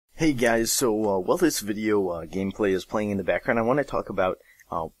Hey guys, so while this video gameplay is playing in the background, I want to talk about,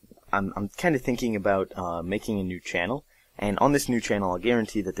 I'm kind of thinking about making a new channel, and on this new channel I'll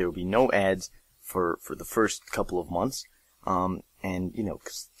guarantee that there will be no ads for the first couple of months, and you know,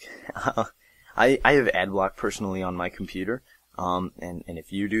 'cause I have ad block personally on my computer, and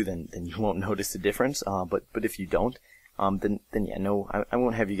if you do, then you won't notice the difference, but if you don't, then yeah, no, I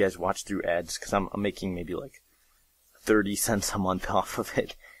won't have you guys watch through ads, because I'm making maybe like 30 cents a month off of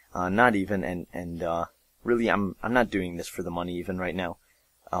it. Not even, and really, I'm not doing this for the money even right now.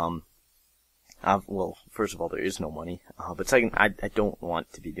 Well, first of all, there is no money, but second, I don't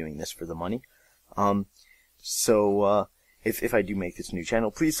want to be doing this for the money. So if I do make this new channel,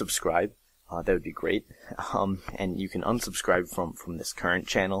 please subscribe. That would be great. And you can unsubscribe from this current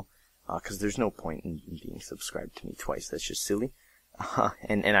channel, cause there's no point in being subscribed to me twice. That's just silly.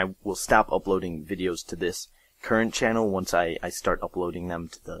 And I will stop uploading videos to this current channel once I start uploading them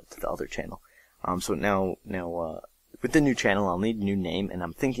to the other channel. So now with the new channel I'll need a new name, and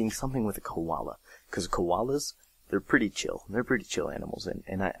I'm thinking something with a koala, because koalas, they're pretty chill. They're pretty chill animals,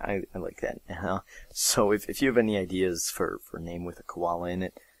 and I like that. So if you have any ideas for a name with a koala in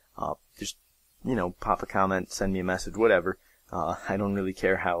it, just, you know, pop a comment, send me a message, whatever. I don't really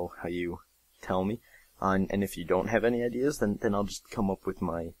care how you tell me. And if you don't have any ideas, then I'll just come up with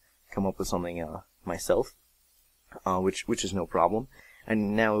something myself. Which is no problem.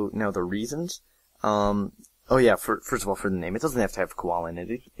 And now the reasons. Oh yeah, first of all, for the name, it doesn't have to have koala in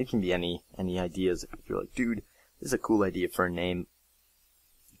it. It can be any ideas. If you're like, dude, this is a cool idea for a name,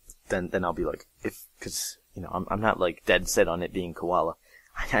 then I'll be like, cause, you know, I'm not like dead set on it being koala.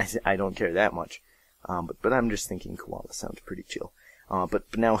 I don't care that much. But I'm just thinking koala sounds pretty chill.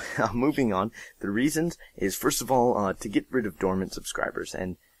 But now, moving on, the reasons is, first of all, to get rid of dormant subscribers.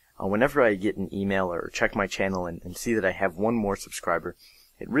 And whenever I get an email or check my channel and see that I have one more subscriber,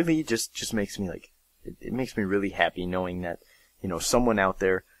 it really just makes me like, it makes me really happy knowing that, you know, someone out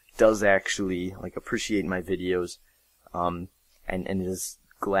there does actually like appreciate my videos, and is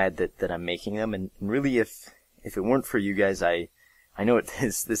glad that I'm making them. And really, if it weren't for you guys, I know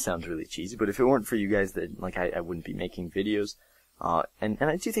this sounds really cheesy, but if it weren't for you guys, then like I wouldn't be making videos. And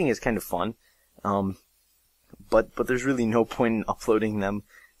I do think it's kind of fun. But there's really no point in uploading them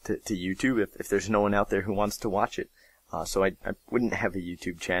to YouTube if there's no one out there who wants to watch it. So I wouldn't have a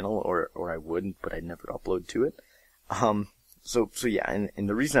YouTube channel, or I would, but I'd never upload to it. So yeah, and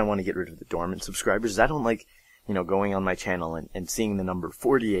the reason I want to get rid of the dormant subscribers is I don't like, you know, going on my channel and seeing the number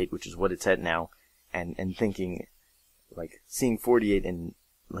 48, which is what it's at now, and thinking, like, seeing 48 and,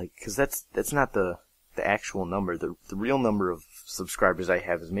 like, cause that's not the actual number. The real number of subscribers I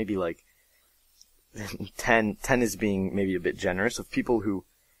have is maybe like 10 is being maybe a bit generous, of people who,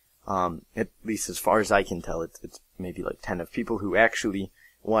 at least as far as I can tell, it's maybe like 10 of people who actually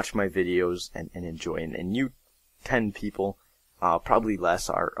watch my videos and enjoy. And you 10 people, probably less,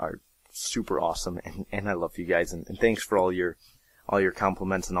 are super awesome, and I love you guys, and thanks for all your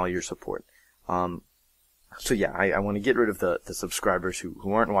compliments and all your support. So yeah, I want to get rid of the subscribers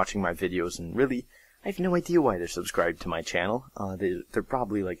who aren't watching my videos, and really, I have no idea why they're subscribed to my channel. They're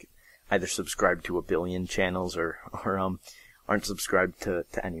probably like either subscribed to a billion channels or aren't subscribed to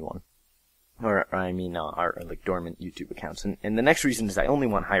anyone. Or I mean, are like dormant YouTube accounts. And the next reason is I only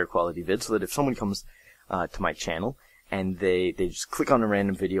want higher quality vids, so that if someone comes to my channel and they just click on a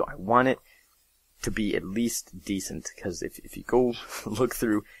random video, I want it to be at least decent. Because if you go look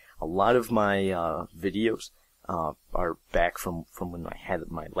through, a lot of my videos are back from when I had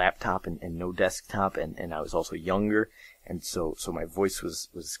my laptop and no desktop, and I was also younger, and so my voice was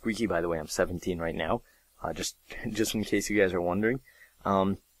squeaky. By the way, I'm 17 right now. Just in case you guys are wondering.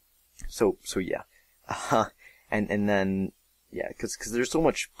 So yeah. And then, yeah, cause there's so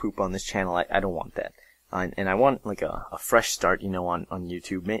much poop on this channel, I don't want that. And I want like a fresh start, you know, on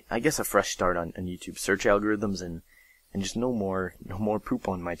YouTube. I guess a fresh start on YouTube search algorithms, and just no more poop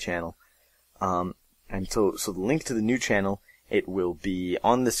on my channel. And so the link to the new channel, it will be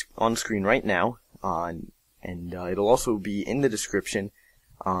on screen right now, and it'll also be in the description.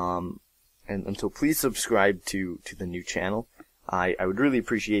 And so please subscribe to the new channel. I would really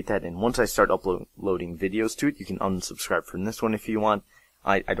appreciate that. And once I start uploading videos to it, you can unsubscribe from this one if you want.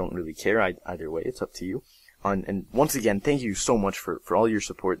 I don't really care. Either way, it's up to you. And once again, thank you so much for all your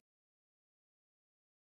support.